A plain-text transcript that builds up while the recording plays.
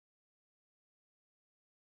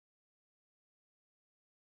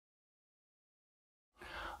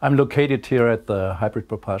I'm located here at the hybrid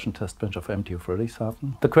propulsion test bench of MTU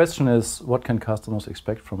Friedrichshafen. The question is, what can customers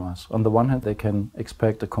expect from us? On the one hand, they can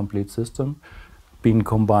expect a complete system being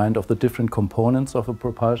combined of the different components of a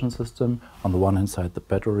propulsion system. On the one hand side, the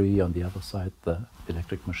battery, on the other side, the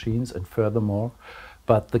electric machines, and furthermore.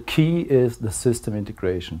 But the key is the system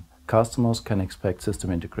integration. Customers can expect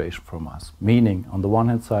system integration from us, meaning on the one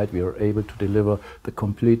hand side we are able to deliver the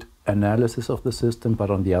complete analysis of the system, but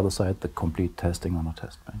on the other side the complete testing on a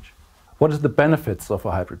test bench. What is the benefits of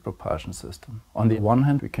a hybrid propulsion system? On the one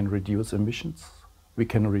hand we can reduce emissions, we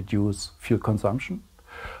can reduce fuel consumption.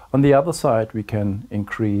 On the other side we can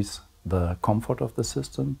increase the comfort of the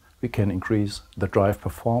system, we can increase the drive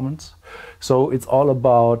performance. So it's all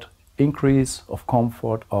about increase of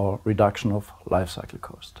comfort or reduction of life cycle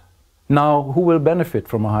cost. Now, who will benefit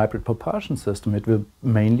from a hybrid propulsion system? It will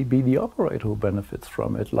mainly be the operator who benefits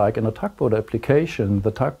from it. Like in a tugboat application,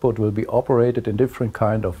 the tugboat will be operated in different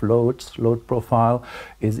kind of loads. Load profile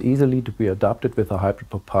is easily to be adapted with a hybrid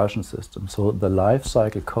propulsion system. So the life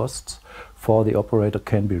cycle costs for the operator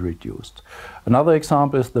can be reduced. Another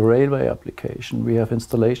example is the railway application. We have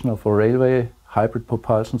installation of a railway hybrid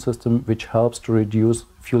propulsion system which helps to reduce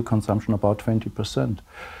fuel consumption about 20%.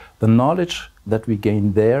 The knowledge that we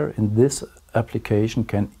gain there in this application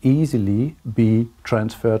can easily be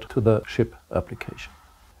transferred to the ship application.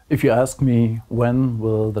 If you ask me when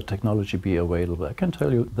will the technology be available, I can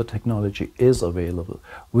tell you the technology is available.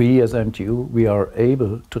 We as MTU, we are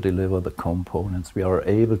able to deliver the components, we are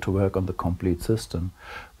able to work on the complete system.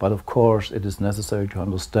 But of course it is necessary to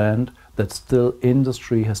understand that still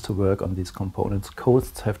industry has to work on these components.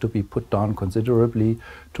 Costs have to be put down considerably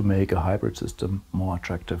to make a hybrid system more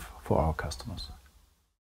attractive for our customers.